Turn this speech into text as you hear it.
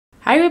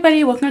Hi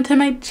everybody, welcome to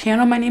my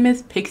channel. My name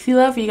is Pixie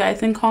Love. You guys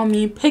can call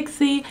me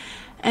Pixie.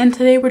 And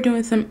today we're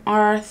doing some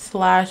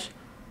r/Fatlogic.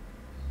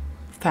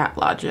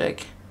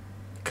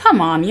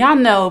 Come on, y'all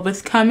know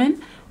what's coming.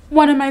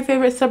 One of my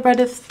favorite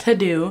subreddits to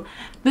do.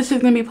 This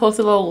is going to be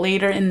posted a little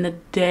later in the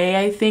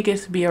day. I think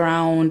it's be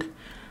around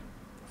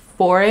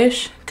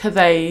 4-ish because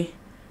I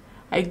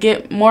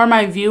get more of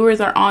my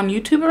viewers are on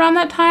YouTube around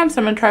that time.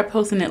 So I'm going to try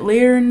posting it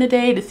later in the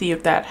day to see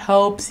if that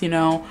helps, you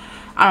know.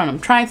 I don't know, I'm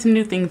trying some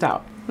new things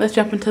out. Let's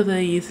jump into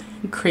these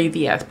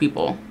crazy ass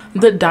people.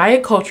 The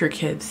diet culture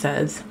kid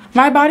says,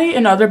 my body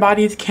and other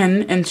bodies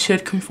can and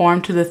should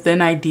conform to the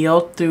thin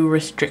ideal through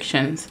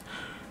restrictions.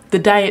 The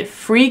diet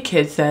free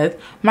kid says,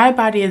 my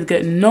body is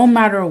good no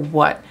matter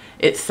what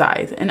its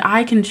size, and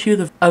I can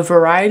choose a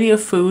variety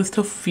of foods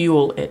to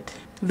fuel it.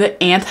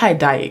 The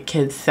anti-diet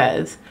kid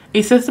says,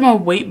 a system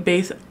of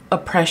weight-based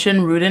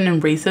oppression rooted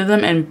in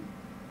racism and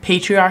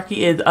patriarchy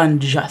is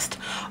unjust.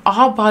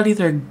 All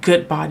bodies are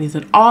good bodies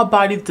and all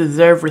bodies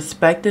deserve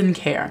respect and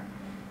care.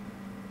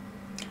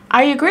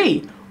 I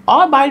agree.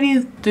 All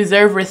bodies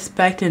deserve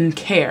respect and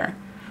care.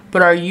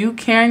 But are you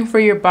caring for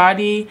your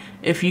body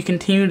if you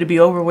continue to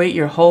be overweight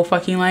your whole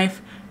fucking life?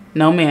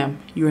 No ma'am,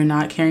 you are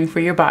not caring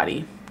for your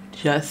body.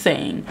 Just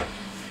saying.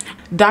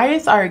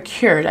 Diets are a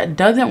cure that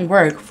doesn't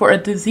work for a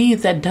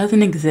disease that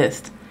doesn't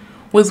exist,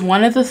 was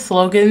one of the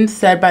slogans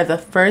said by the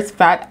first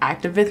fat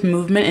activist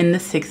movement in the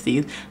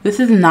 60s. This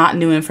is not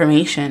new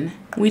information.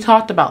 We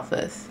talked about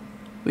this.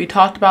 We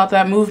talked about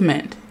that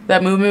movement.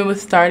 That movement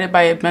was started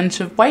by a bunch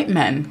of white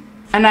men.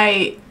 And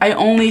I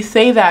only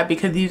say that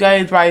because you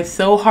guys rise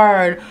so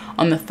hard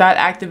on the fat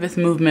activist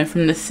movement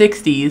from the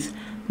 60s,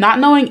 not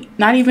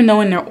even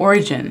knowing their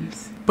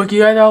origins. But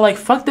you guys are all like,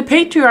 fuck the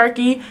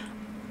patriarchy.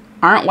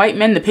 Aren't white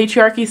men the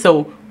patriarchy?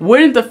 So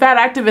wouldn't the fat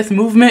activist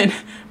movement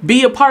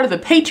be a part of the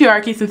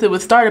patriarchy since it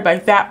was started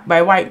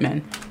by white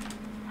men?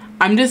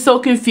 I'm just so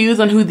confused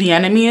on who the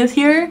enemy is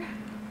here.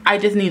 I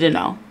just need to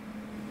know.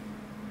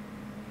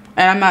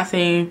 And I'm not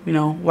saying, you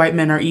know, white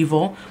men are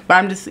evil, but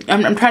I'm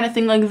trying to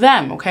think like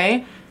them,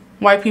 okay?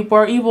 White people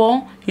are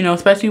evil, you know,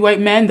 especially white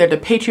men. They're the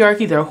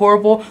patriarchy. They're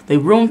horrible. They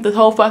ruined this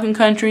whole fucking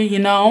country, you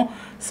know?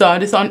 So I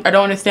don't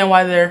understand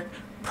why they're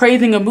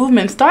praising a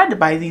movement started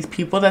by these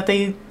people that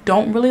they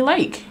don't really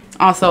like.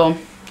 Also,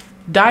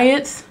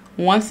 diets,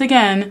 once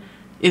again,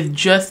 is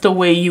just the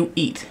way you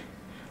eat,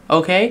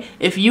 okay?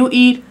 If you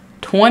eat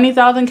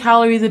 20,000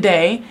 calories a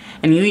day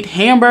and you eat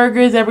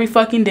hamburgers every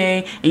fucking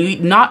day and you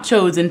eat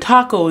nachos and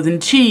tacos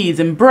and cheese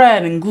and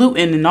bread and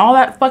gluten and all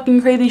that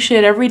fucking crazy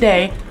shit every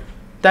day,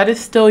 that is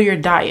still your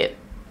diet.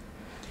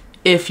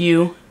 If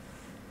you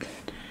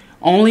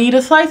only eat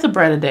a slice of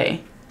bread a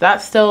day,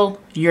 that's still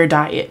your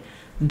diet.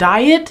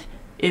 Diet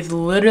is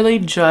literally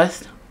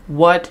just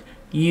what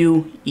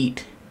you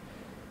eat,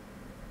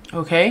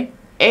 okay?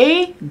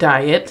 A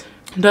diet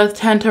does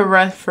tend to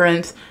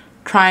reference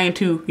trying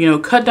to, you know,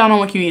 cut down on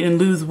what you eat and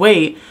lose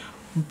weight,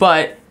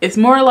 but it's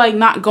more like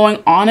not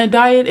going on a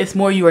diet. It's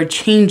more you are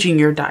changing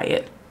your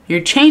diet.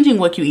 You're changing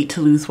what you eat to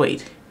lose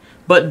weight.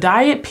 But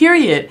diet,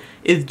 period,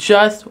 is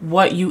just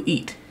what you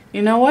eat.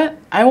 You know what?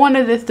 I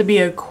wanted this to be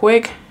a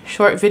quick,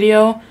 short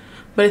video,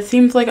 but it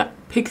seems like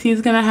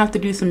Pixie's gonna have to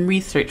do some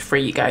research for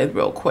you guys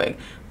real quick.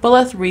 But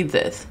let's read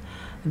this.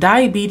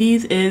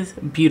 Diabetes is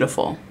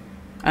beautiful.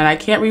 And I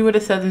can't read what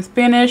it says in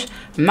Spanish.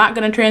 I'm not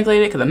gonna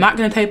translate it because I'm not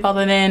gonna type all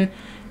that in.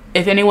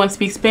 If anyone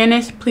speaks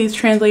Spanish, please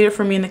translate it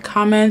for me in the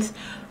comments.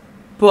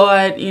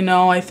 But, you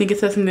know, I think it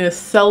says something to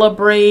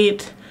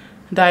celebrate.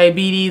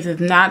 Diabetes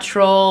is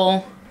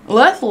natural.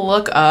 Let's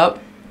look up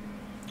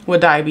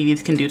what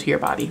diabetes can do to your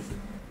body.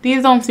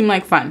 These don't seem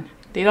like fun.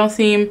 They don't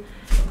seem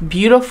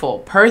beautiful,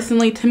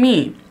 personally, to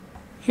me.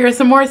 Here are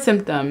some more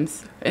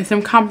symptoms and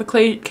some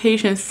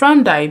complications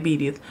from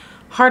diabetes.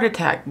 Heart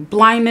attack,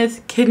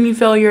 blindness, kidney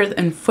failures,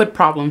 and foot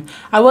problems.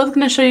 I was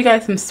going to show you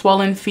guys some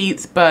swollen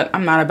feet, but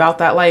I'm not about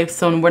that life,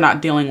 so we're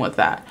not dealing with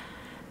that.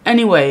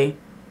 Anyway,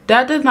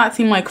 that does not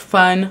seem like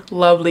fun,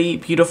 lovely,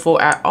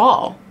 beautiful at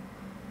all.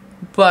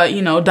 But,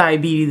 you know,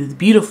 diabetes is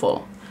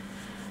beautiful.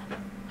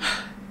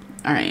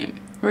 Alright,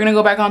 we're going to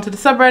go back onto the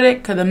subreddit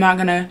because I'm not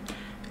going to...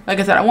 Like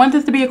I said, I want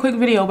this to be a quick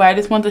video, but I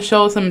just want to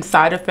show some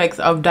side effects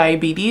of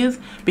diabetes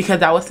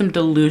because that was some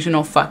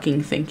delusional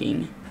fucking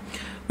thinking.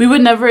 We would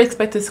never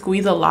expect to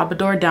squeeze a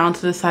Labrador down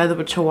to the size of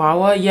a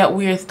Chihuahua, yet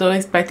we are still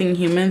expecting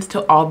humans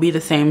to all be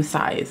the same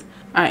size.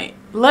 Alright,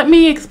 let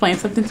me explain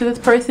something to this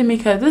person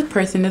because this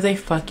person is a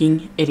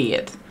fucking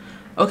idiot.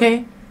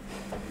 Okay?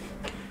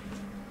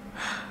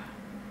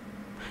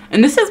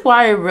 And this is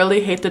why I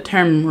really hate the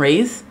term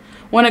race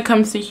when it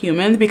comes to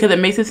humans because it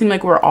makes it seem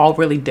like we're all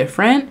really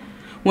different.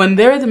 When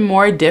there is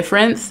more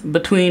difference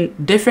between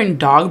different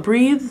dog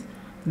breeds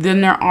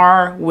than there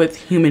are with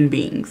human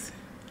beings.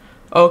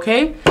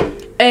 Okay?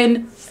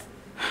 And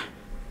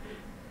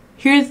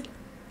here's,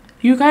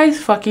 you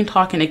guys fucking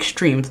talking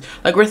extremes.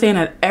 Like we're saying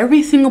that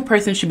every single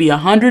person should be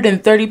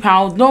 130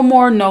 pounds, no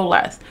more, no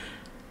less.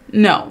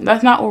 No,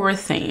 that's not what we're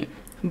saying.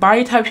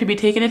 Body type should be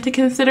taken into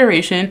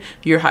consideration.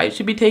 Your height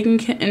should be taken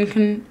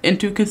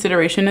into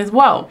consideration as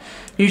well.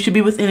 You should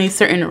be within a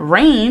certain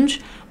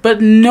range,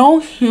 but no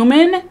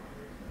human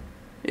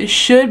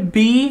should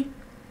be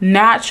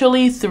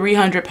naturally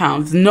 300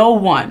 pounds. No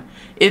one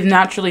is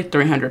naturally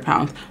 300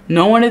 pounds.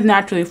 No one is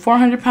naturally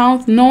 400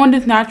 pounds. No one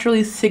is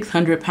naturally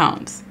 600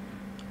 pounds.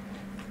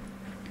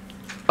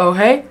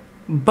 Okay?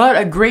 But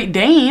a Great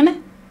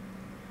Dane,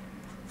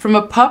 from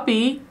a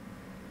puppy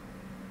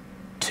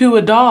to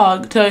a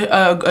dog, to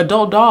an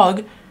adult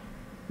dog,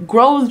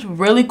 grows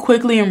really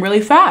quickly and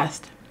really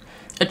fast.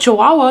 A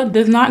Chihuahua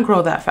does not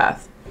grow that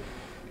fast.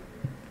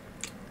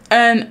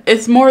 And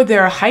it's more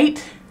their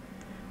height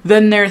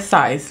than their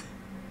size.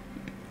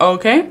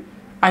 Okay?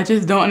 I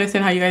just don't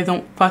understand how you guys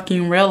don't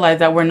fucking realize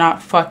that we're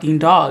not fucking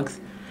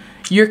dogs.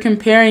 You're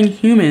comparing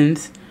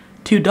humans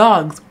to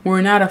dogs.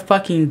 We're not a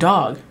fucking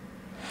dog.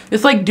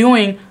 It's like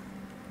doing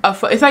a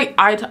fucking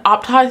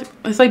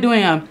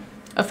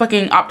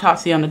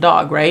autopsy on a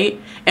dog, right?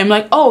 And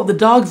like, oh, the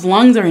dog's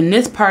lungs are in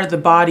this part of the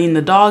body and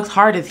the dog's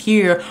heart is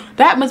here.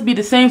 That must be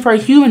the same for a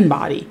human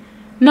body.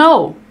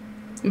 No,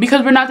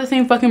 because we're not the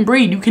same fucking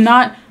breed. You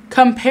cannot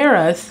compare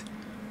us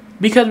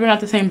because we're not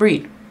the same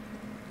breed.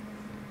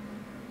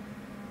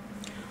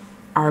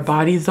 Our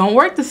bodies don't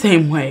work the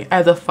same way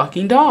as a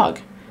fucking dog.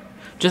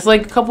 Just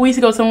like a couple weeks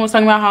ago, someone was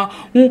talking about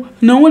how, well,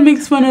 no one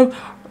makes fun of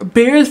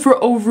bears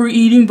for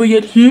overeating, but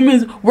yet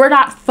humans, we're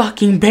not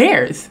fucking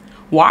bears.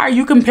 Why are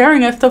you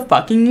comparing us to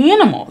fucking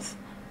animals?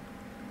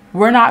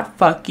 We're not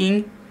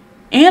fucking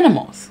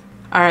animals.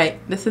 All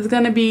right, this is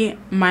gonna be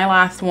my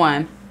last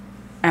one,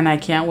 and I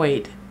can't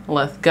wait.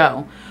 Let's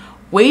go.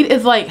 Weight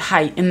is like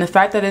height in the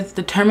fact that it's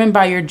determined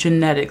by your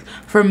genetics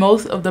for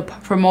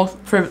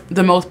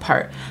the most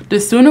part. The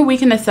sooner we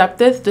can accept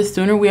this, the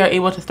sooner we are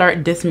able to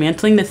start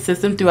dismantling the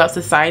system throughout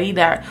society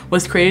that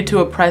was created to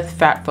oppress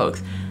fat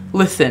folks.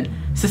 Listen,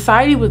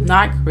 society was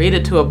not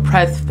created to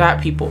oppress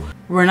fat people.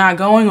 We're not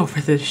going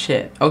over this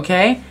shit,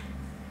 okay?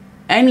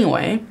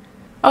 Anyway,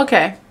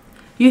 okay.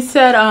 You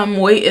said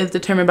weight is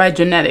determined by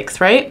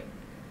genetics, right?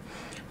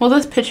 Well,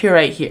 this picture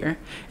right here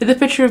is a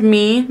picture of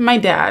me, my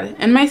dad,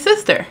 and my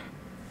sister.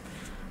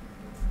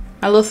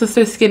 My little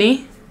sister's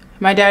skinny.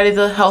 My dad is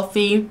a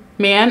healthy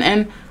man,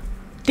 and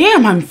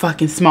damn, I'm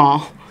fucking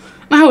small.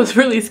 I was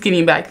really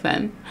skinny back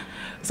then.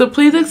 So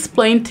please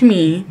explain to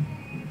me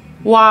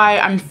why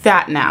I'm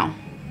fat now.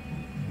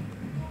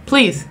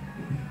 Please.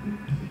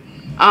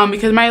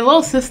 Because my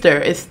little sister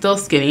is still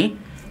skinny.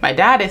 My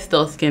dad is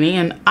still skinny,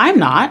 and I'm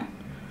not.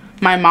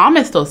 My mom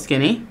is still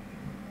skinny.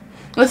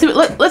 Let's see if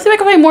I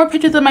can find more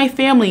pictures of my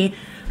family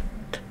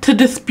to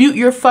dispute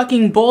your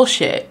fucking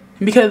bullshit.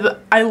 Because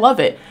I love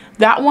it.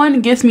 That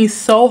one gets me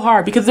so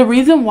hard. Because the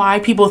reason why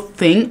people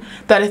think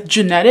that it's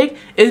genetic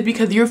is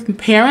because your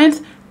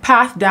parents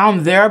passed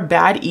down their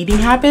bad eating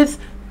habits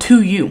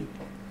to you.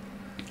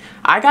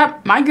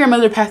 My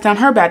grandmother passed down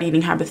her bad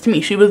eating habits to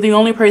me. She was the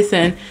only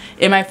person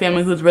in my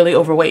family who's really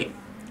overweight.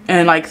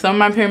 And like some of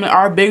my family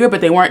are bigger,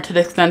 but they weren't to the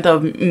extent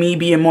of me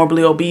being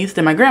morbidly obese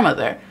than my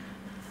grandmother.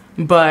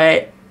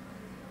 But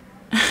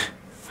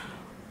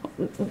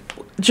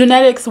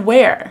genetics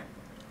where?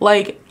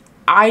 Like,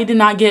 I did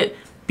not get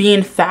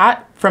being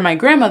fat from my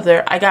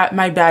grandmother. I got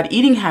my bad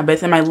eating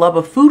habits and my love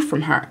of food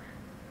from her.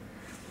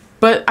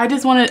 But I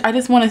just want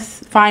to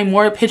find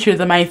more pictures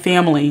of my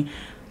family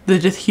to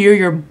just hear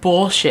your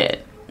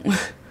bullshit.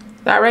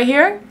 That right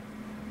here?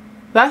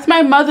 That's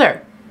my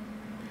mother.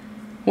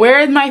 Where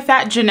is my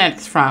fat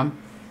genetics from?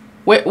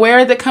 Where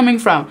is it coming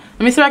from?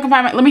 Let me see if I can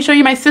find let me show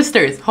you my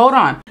sisters. Hold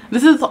on.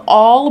 This is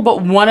all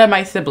but one of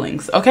my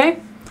siblings, okay?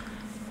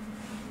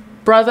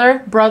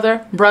 Brother.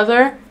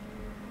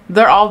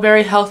 They're all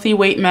very healthy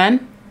weight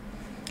men.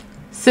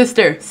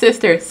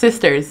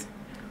 Sisters.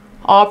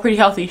 All pretty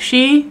healthy.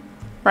 She,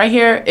 right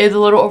here, is a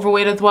little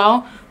overweight as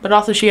well. But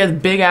also she has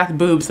big ass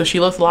boobs, so she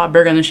looks a lot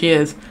bigger than she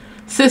is.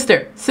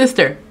 Sister.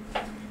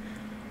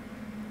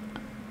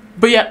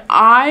 But yet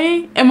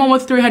I am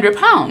almost 300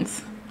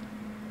 pounds.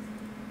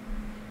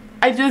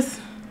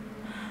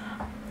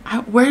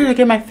 Where did I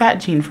get my fat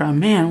gene from?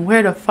 Man,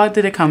 where the fuck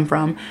did it come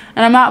from?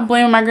 And I'm not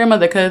blaming my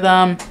grandmother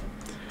because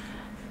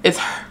it's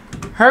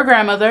her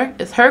grandmother,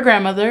 it's her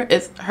grandmother,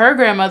 it's her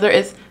grandmother,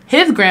 it's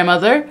his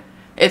grandmother,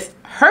 it's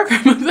her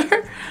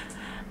grandmother.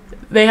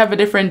 They have a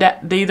different,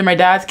 these are my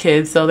dad's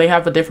kids, so they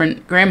have a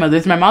different grandmother.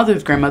 This is my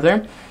mother's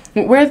grandmother.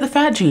 Where's the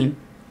fat gene?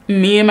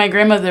 Me and my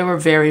grandmother were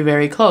very,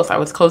 very close. I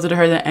was closer to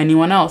her than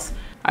anyone else.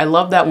 I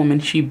love that woman.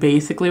 She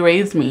basically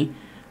raised me.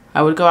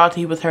 I would go out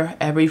to eat with her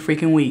every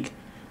freaking week.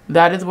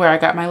 That is where I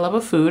got my love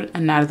of food,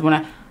 and that is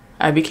when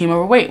I became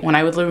overweight. When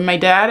I was living with my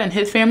dad and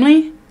his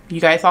family, you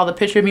guys saw the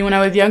picture of me when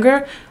I was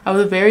younger, I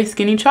was a very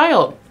skinny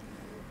child.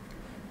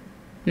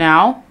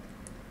 Now,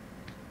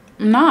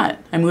 I'm not.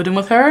 I moved in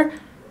with her.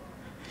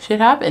 Shit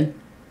happened.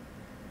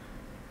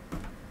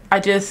 I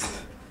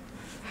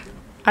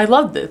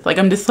love this. Like,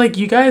 I'm just like,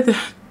 you guys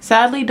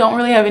sadly don't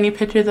really have any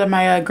pictures of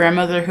my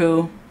grandmother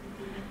who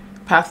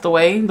passed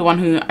away, the one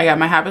who I got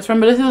my habits from,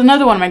 but this is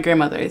another one of my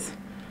grandmothers.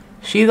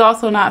 She's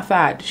also not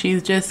fat.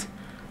 She's just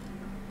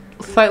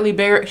slightly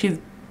bigger. She's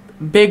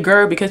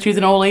bigger because she's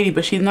an old lady,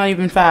 but she's not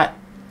even fat.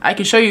 I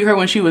can show you her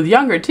when she was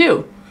younger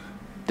too.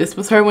 This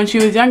was her when she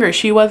was younger.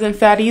 She wasn't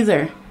fat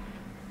either.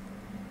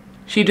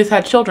 She just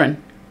had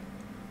children.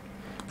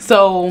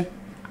 So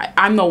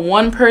I'm the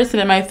one person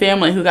in my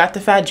family who got the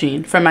fat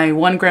gene from my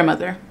one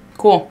grandmother.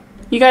 Cool.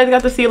 You guys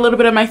got to see a little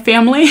bit of my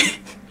family.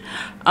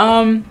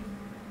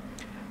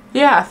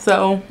 Yeah,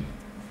 so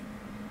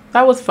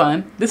that was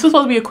fun. This was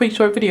supposed to be a quick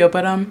short video,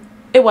 but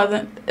it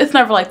wasn't. It's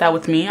never like that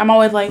with me. I'm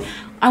always like,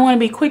 I want to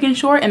be quick and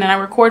short, and then I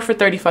record for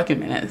 30 fucking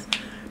minutes.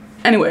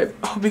 Anyway,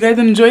 I hope you guys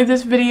enjoyed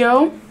this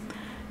video.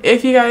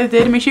 If you guys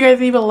did, make sure you guys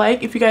leave a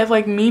like. If you guys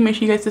like me, make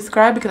sure you guys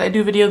subscribe because I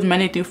do videos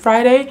Monday through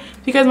Friday.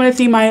 If you guys want to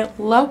see my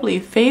lovely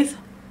face,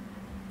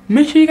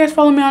 make sure you guys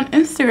follow me on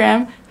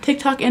Instagram,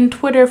 TikTok, and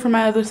Twitter for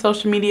my other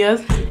social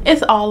medias.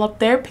 It's all up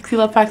there.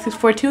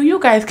 PixieLove5642. You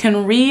guys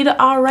can read,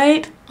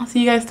 alright? I'll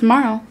see you guys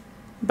tomorrow.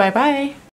 Bye-bye.